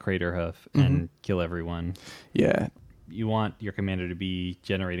a Craterhoof and kill everyone. Yeah. You want your commander to be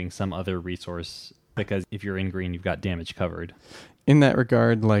generating some other resource, because if you're in green, you've got damage covered. in that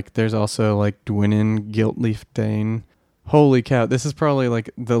regard, like there's also like Dwynnin, Guiltleaf Dane. Holy cow, this is probably like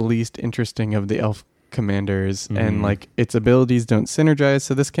the least interesting of the elf commanders, and like its abilities don't synergize.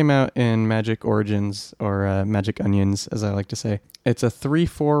 So this came out in Magic Origins, or Magic Onions, as I like to say. It's a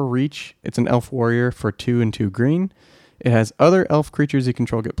 3/4 reach. It's an elf warrior for 2 and 2 green. It has other elf creatures you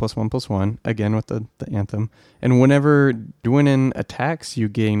control get +1/+1, again with the anthem. And whenever Dwynnin attacks, you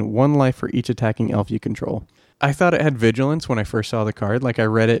gain 1 life for each attacking elf you control. I thought it had vigilance when I first saw the card. Like, I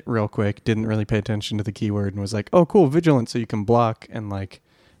read it real quick, didn't really pay attention to the keyword, and was like, oh, cool, vigilance, so you can block and, like,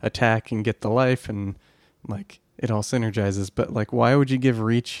 attack and get the life, and, like, it all synergizes. But, like, why would you give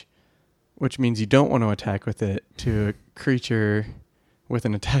reach, which means you don't want to attack with it, to a creature with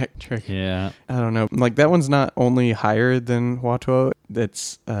an attack trick? Yeah. I don't know. Like, that one's not only higher than Huatuo,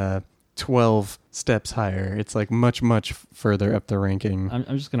 it's 12 steps higher. It's, like, much, much further up the ranking.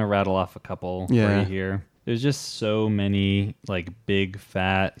 I'm just going to rattle off a couple for you here. There's just so many, like, big,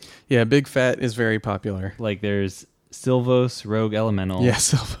 fat... Yeah, big, fat is very popular. Like, there's Sylvos, Rogue Elemental. Yeah,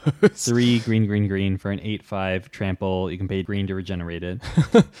 Sylvos. 3 green for an 8/5 trample. You can pay green to regenerate it.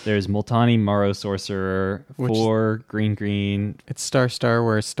 There's Multani Morrow Sorcerer, 4 green. It's star,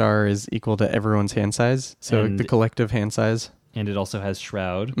 where star is equal to everyone's hand size. So the collective hand size. And it also has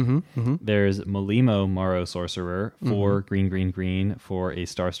Shroud. Mm-hmm. There's Malimo Morrow Sorcerer, 4 green for a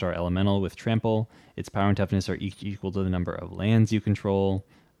star elemental with trample. Its power and toughness are each equal to the number of lands you control.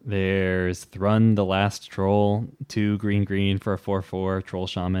 There's Thrun the Last Troll, 2 green for a 4/4 troll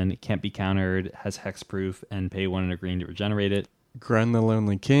shaman. It can't be countered, has hexproof, and pay 1 and a green to regenerate it. Grun the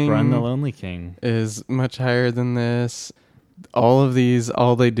Lonely King. Grun the Lonely King is much higher than this. All of these,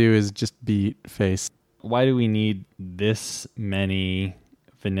 all they do is just beat face. Why do we need this many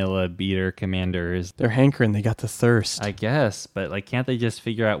vanilla beater commanders? They're hankering. They got the thirst. I guess, but like, can't they just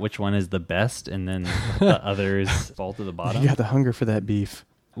figure out which one is the best and then the others fall to the bottom? You got the hunger for that beef.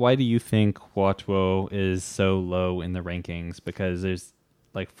 Why do you think Huatuo is so low in the rankings? Because there's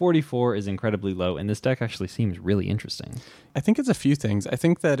like 44 is incredibly low, and this deck actually seems really interesting. I think it's a few things. I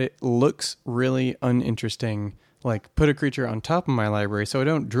think that it looks really uninteresting. Like, put a creature on top of my library so I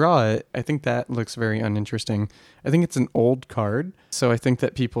don't draw it. I think that looks very uninteresting. I think it's an old card, so I think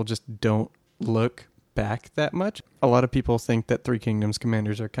that people just don't look back that much. A lot of people think that Three Kingdoms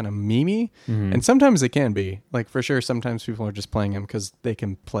commanders are kind of memey, and sometimes they can be. Like, for sure, sometimes people are just playing them because they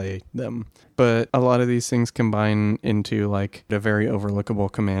can play them. But a lot of these things combine into, like, a very overlookable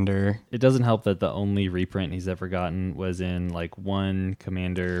commander. It doesn't help that the only reprint he's ever gotten was in, like, one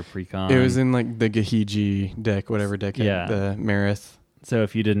commander precon. It was in, like, the Gahiji deck, whatever deck, the Marith. So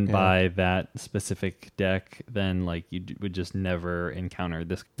if you didn't buy that specific deck, then like you would just never encounter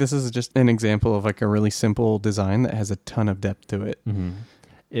this. This is just an example of like a really simple design that has a ton of depth to it. Mm-hmm.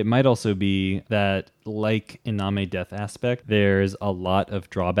 It might also be that, like Iname Death Aspect, there's a lot of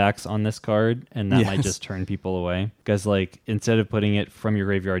drawbacks on this card, and that might just turn people away. Because like, instead of putting it from your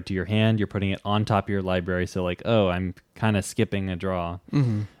graveyard to your hand, you're putting it on top of your library. So like, oh, I'm kind of skipping a draw.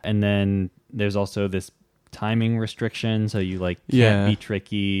 Mm-hmm. And then there's also this timing restriction, so you like can't be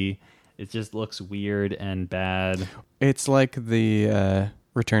tricky. It just looks weird and bad. It's like the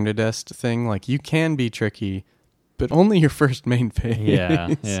Return to Dust thing. Like, you can be tricky, but only your first main phase.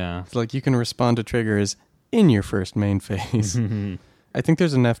 Yeah. It's like you can respond to triggers in your first main phase. I think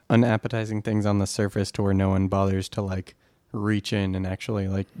there's enough unappetizing things on the surface to where no one bothers to like reach in and actually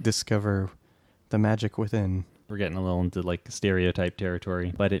like discover the magic within. We're getting a little into like stereotype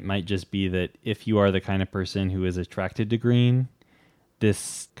territory, but it might just be that if you are the kind of person who is attracted to green,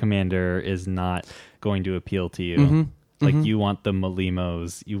 this commander is not going to appeal to you. Mm-hmm. Like, you want the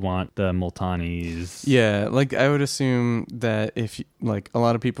Malimos, you want the Multanis. Yeah, like, I would assume that if, like, a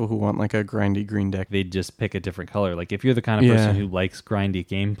lot of people who want, like, a grindy green deck, they'd just pick a different color. Like, if you're the kind of person who likes grindy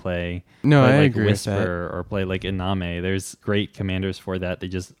gameplay, no, play, I like, agree Whisper with that. Or play, like, Iname, there's great commanders for that. They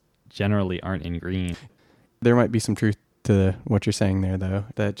just generally aren't in green. There might be some truth to what you're saying there, though,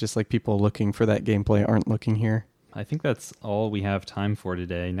 that just, like, people looking for that gameplay aren't looking here. I think that's all we have time for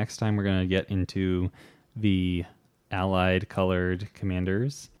today. Next time, we're going to get into the allied colored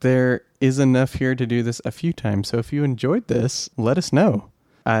commanders. There is enough here to do this a few times, so if you enjoyed this, let us know.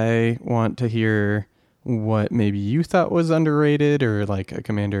 I want to hear what maybe you thought was underrated, or like a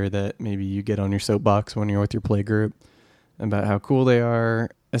commander that maybe you get on your soapbox when you're with your play group about how cool they are,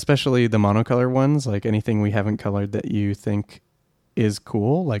 especially the monocolor ones, like anything we haven't colored that you think is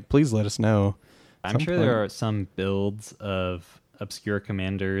cool. Like, please let us know. I'm sure there are some builds of obscure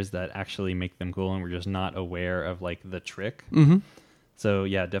commanders that actually make them cool, and we're just not aware of like the trick. Mm-hmm. So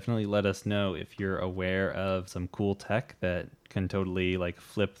yeah, definitely let us know if you're aware of some cool tech that can totally like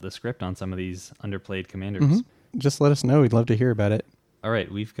flip the script on some of these underplayed commanders. Mm-hmm. just let us know. We'd love to hear about it. All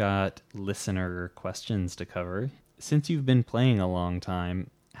right, we've got listener questions to cover. Since you've been playing a long time,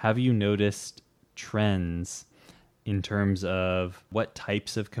 have you noticed trends in terms of what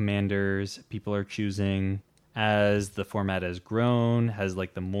types of commanders people are choosing? As the format has grown, has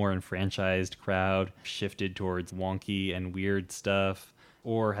like the more enfranchised crowd shifted towards wonky and weird stuff?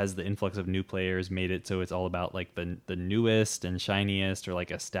 Or has the influx of new players made it so it's all about like the newest and shiniest or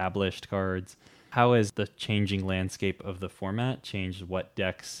like established cards? How has the changing landscape of the format changed what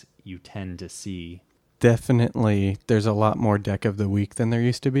decks you tend to see? Definitely, there's a lot more deck of the week than there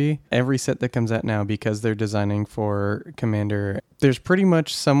used to be. Every set that comes out now, because they're designing for Commander, there's pretty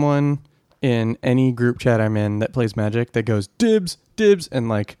much someone in any group chat I'm in that plays Magic that goes dibs, dibs, and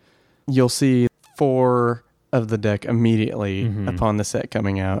like you'll see 4 of the deck immediately upon the set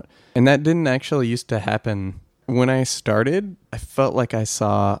coming out. And that didn't actually used to happen. When I started, I felt like I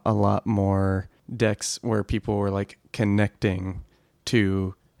saw a lot more decks where people were like connecting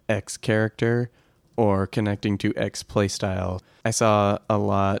to X character or connecting to X playstyle. I saw a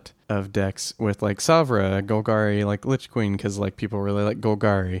lot of decks with like Savra, Golgari, like Lich Queen, because like people really like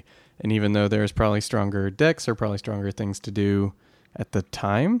Golgari. And even though there's probably stronger decks or probably stronger things to do at the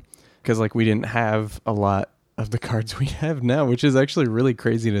time, because like we didn't have a lot of the cards we have now, which is actually really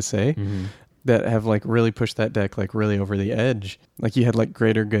crazy to say, that have like really pushed that deck like really over the edge. Like you had like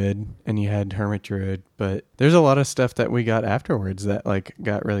Greater Good and you had Hermit Druid, but there's a lot of stuff that we got afterwards that like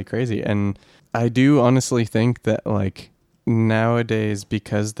got really crazy. And I do honestly think that like nowadays,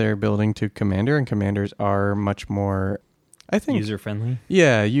 because they're building to Commander and Commanders are much more, I think, user-friendly?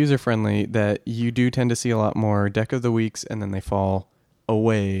 Yeah, user-friendly, that you do tend to see a lot more deck of the weeks and then they fall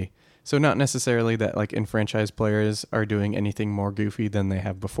away. So not necessarily that like enfranchised players are doing anything more goofy than they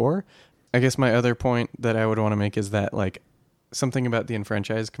have before. I guess my other point that I would want to make is that like something about the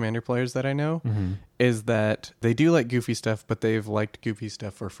enfranchised Commander players that I know is that they do like goofy stuff, but they've liked goofy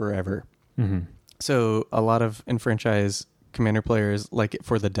stuff for forever. So a lot of enfranchised Commander players like it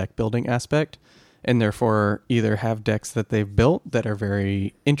for the deck building aspect, and therefore either have decks that they've built that are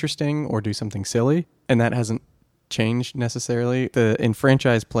very interesting or do something silly, and that hasn't changed necessarily. The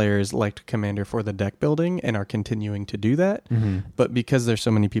enfranchised players liked Commander for the deck building and are continuing to do that, but because there's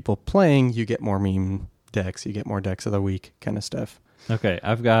so many people playing, you get more meme decks, you get more decks of the week kind of stuff. Okay,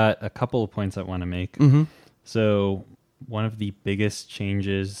 I've got a couple of points I want to make. So one of the biggest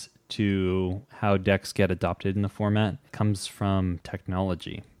changes to how decks get adopted in the format comes from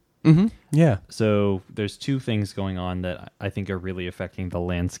technology. Yeah. So there's 2 things going on that I think are really affecting the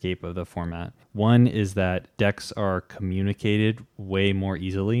landscape of the format. One is that decks are communicated way more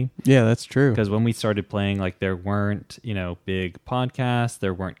easily. Yeah, that's true. Because when we started playing, like there weren't, big podcasts,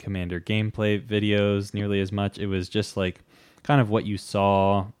 there weren't Commander gameplay videos nearly as much. It was just like kind of what you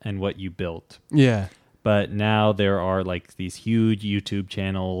saw and what you built. Yeah. But now there are like these huge YouTube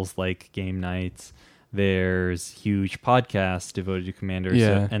channels like Game Nights. There's huge podcasts devoted to Commander.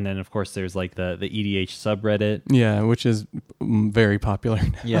 Yeah. And then, of course, there's like the EDH subreddit. Yeah, which is very popular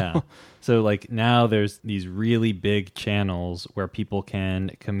now. Yeah. So like now there's these really big channels where people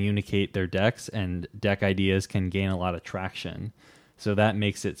can communicate their decks and deck ideas can gain a lot of traction. So that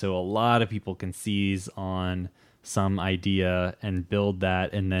makes it so a lot of people can seize on some idea and build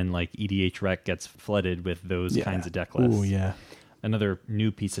that, and then like EDH Rec gets flooded with those kinds of deck lists. Oh, yeah. Another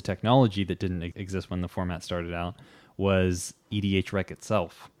new piece of technology that didn't exist when the format started out was EDH Rec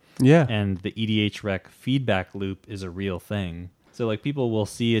itself. Yeah. And the EDH Rec feedback loop is a real thing. So like people will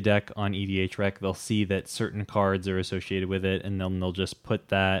see a deck on EDH Rec, they'll see that certain cards are associated with it, and then they'll just put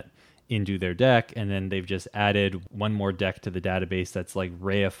that into their deck, and then they've just added one more deck to the database that's like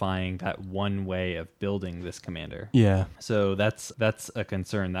reifying that one way of building this commander. Yeah. So that's a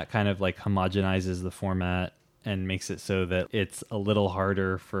concern. That kind of like homogenizes the format and makes it so that it's a little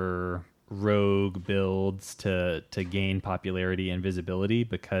harder for rogue builds to gain popularity and visibility,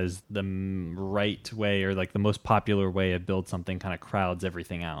 because the right way, or like the most popular way of build something, kind of crowds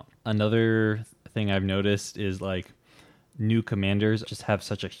everything out. Another thing I've noticed is like new commanders just have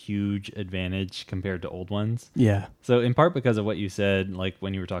such a huge advantage compared to old ones. Yeah. So in part because of what you said, like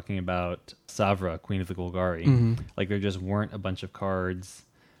when you were talking about Savra, Queen of the Golgari, like there just weren't a bunch of cards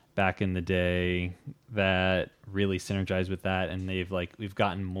back in the day that really synergize with that, and we've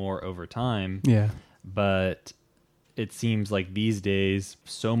gotten more over time. Yeah. But it seems like these days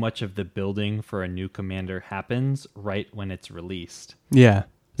so much of the building for a new commander happens right when it's released. Yeah,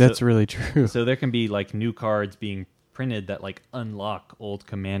 that's really true. So there can be like new cards being printed that like unlock old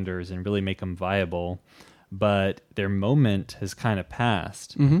commanders and really make them viable, but their moment has kind of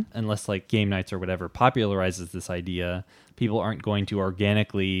passed. Unless like Game Nights or whatever popularizes this idea, people aren't going to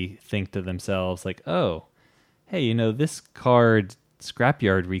organically think to themselves like, oh, hey, this card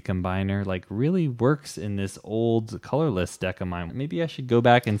Scrapyard Recombiner like really works in this old colorless deck of mine. Maybe I should go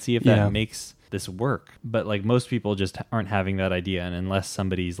back and see if Yeah. that makes this work. But like most people just aren't having that idea, and unless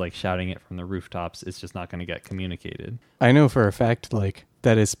somebody's like shouting it from the rooftops, it's just not going to get communicated. I know for a fact, like,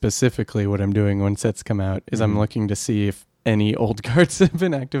 that is specifically what I'm doing when sets come out, is I'm looking to see if any old cards have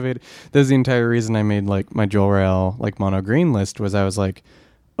been activated. That's the entire reason I made, like, my Jor-El, like, mono green list, was I was like,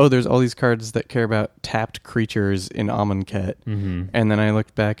 oh, there's all these cards that care about tapped creatures in Amonkhet. Mm-hmm. And then I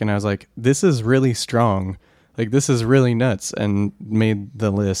looked back and I was like, this is really strong. Like, this is really nuts, and made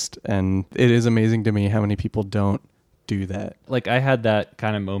the list. And it is amazing to me how many people don't do that. Like I had that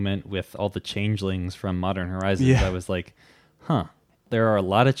kind of moment with all the changelings from Modern Horizons. Yeah. I was like, there are a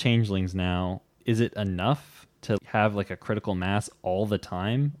lot of changelings now. Is it enough to have like a critical mass all the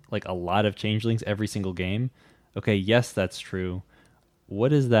time? Like a lot of changelings every single game? Okay, yes, that's true. What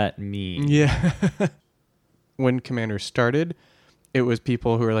does that mean? Yeah. When Commander started, it was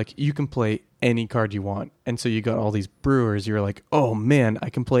people who were like, you can play any card you want. And so you got all these brewers. You were like, oh man, I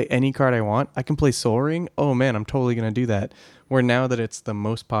can play any card I want. I can play Sol Ring. Oh man, I'm totally going to do that. Where now that it's the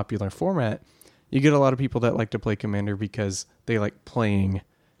most popular format, you get a lot of people that like to play Commander because they like playing.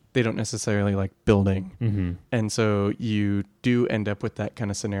 They don't necessarily like building. Mm-hmm. And so you do end up with that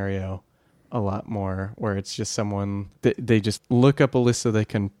kind of scenario a lot more, where it's just someone, they just look up a list so they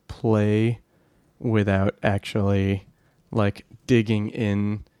can play without actually like digging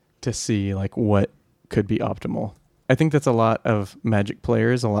in to see like what could be optimal. I think that's a lot of Magic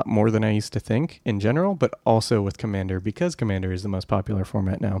players, a lot more than I used to think in general, but also with Commander, because Commander is the most popular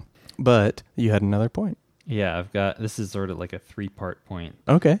format now. But you had another point. Yeah, this is sort of like a 3-part point.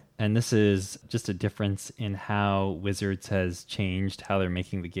 Okay. And this is just a difference in how Wizards has changed how they're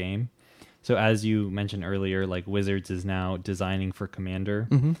making the game. So as you mentioned earlier, like Wizards is now designing for Commander,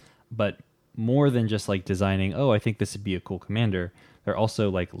 but more than just like designing, oh, I think this would be a cool Commander. They're also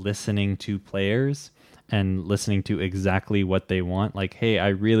like listening to players and listening to exactly what they want. Like, hey, I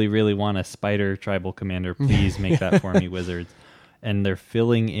really, really want a Spider Tribal Commander. Please make that for me, Wizards. And they're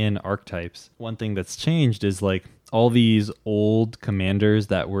filling in archetypes. One thing that's changed is like all these old commanders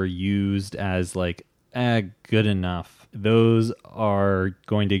that were used as like, good enough. Those are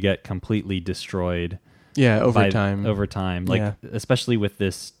going to get completely destroyed. Yeah, over time. Like, especially with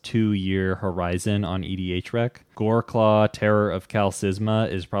this 2-year horizon on EDH Rec. Goreclaw, Terror of Calcisma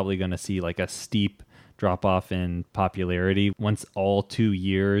is probably going to see like a steep drop off in popularity once all 2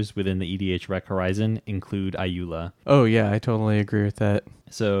 years within the EDH Rec horizon include Ayula. Oh yeah, I totally agree with that.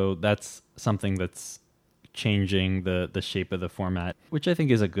 So that's something that's changing the shape of the format, which I think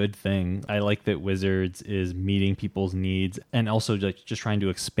is a good thing. I like that Wizards is meeting people's needs and also just trying to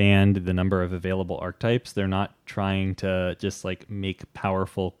expand the number of available archetypes. They're not trying to just like make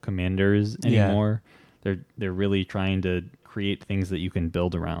powerful commanders anymore. They're really trying to create things that you can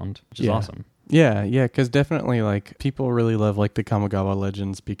build around, which is awesome. Yeah, because definitely like people really love like the Kamigawa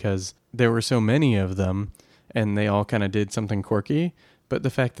Legends because there were so many of them and they all kind of did something quirky. But the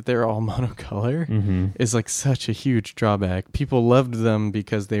fact that they're all monocolor is like such a huge drawback. People loved them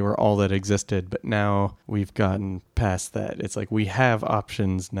because they were all that existed, but now we've gotten past that. It's like we have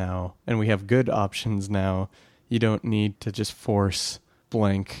options now, and we have good options now. You don't need to just force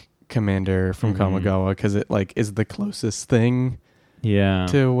blank Commander from Kamigawa because it like is the closest thing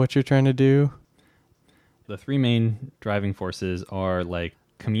to what you're trying to do. The 3 main driving forces are like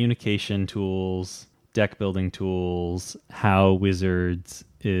communication tools, deck building tools, how Wizards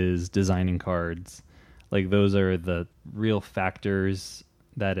is designing cards. Like those are the real factors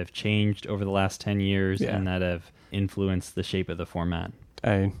that have changed over the last 10 years and that have influenced the shape of the format.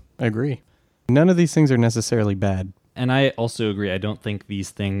 I agree. None of these things are necessarily bad. And I also agree. I don't think these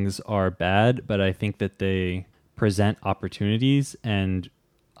things are bad, but I think that they present opportunities, and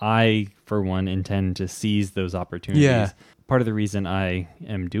I, for one, intend to seize those opportunities. Yeah. Part of the reason I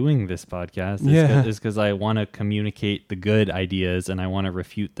am doing this podcast is because I want to communicate the good ideas and I want to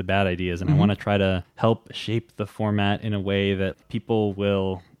refute the bad ideas, and I want to try to help shape the format in a way that people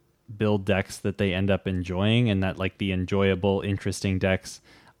will build decks that they end up enjoying, and that like the enjoyable, interesting decks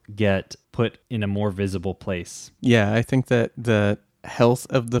get put in a more visible place. Yeah, I think that the health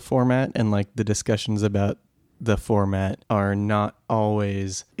of the format and like the discussions about the format are not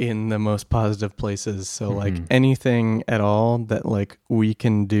always in the most positive places. So like anything at all that like we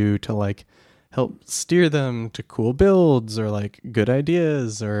can do to like help steer them to cool builds or like good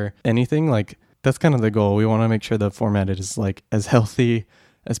ideas or anything, like that's kind of the goal. We want to make sure the format is like as healthy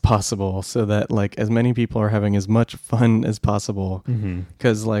as possible so that like as many people are having as much fun as possible.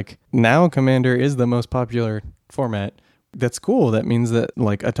 Because like now Commander is the most popular format. That's cool. That means that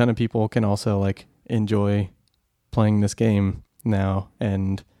like a ton of people can also like enjoy playing this game now,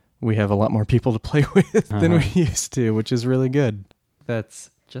 and we have a lot more people to play with than we used to, which is really good. That's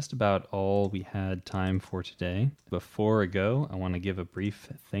just about all we had time for today. Before I go, I want to give a brief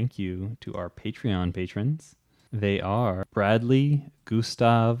thank you to our Patreon patrons. They are Bradley,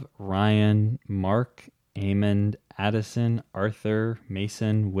 Gustav, Ryan, Mark, Eamon, Addison, Arthur,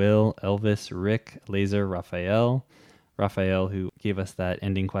 Mason, Will, Elvis, Rick, Laser, Raphael, who gave us that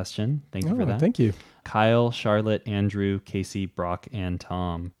ending question. Thank you for that. Thank you. Kyle, Charlotte, Andrew, Casey, Brock, and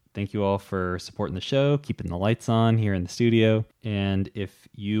Tom. Thank you all for supporting the show, keeping the lights on here in the studio. And if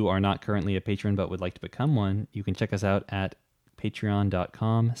you are not currently a patron but would like to become one, you can check us out at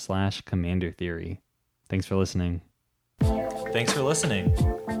patreon.com/Commander Theory. Thanks for listening. Thanks for listening.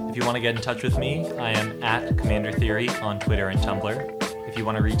 If you want to get in touch with me, I am at Commander Theory on Twitter and Tumblr. If you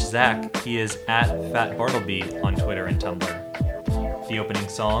want to reach Zach, he is at Fat Bartleby on Twitter and Tumblr. The opening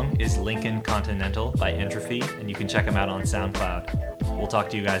song is Lincoln Continental by Entropy, and you can check him out on SoundCloud. We'll talk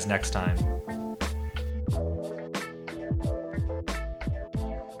to you guys next time.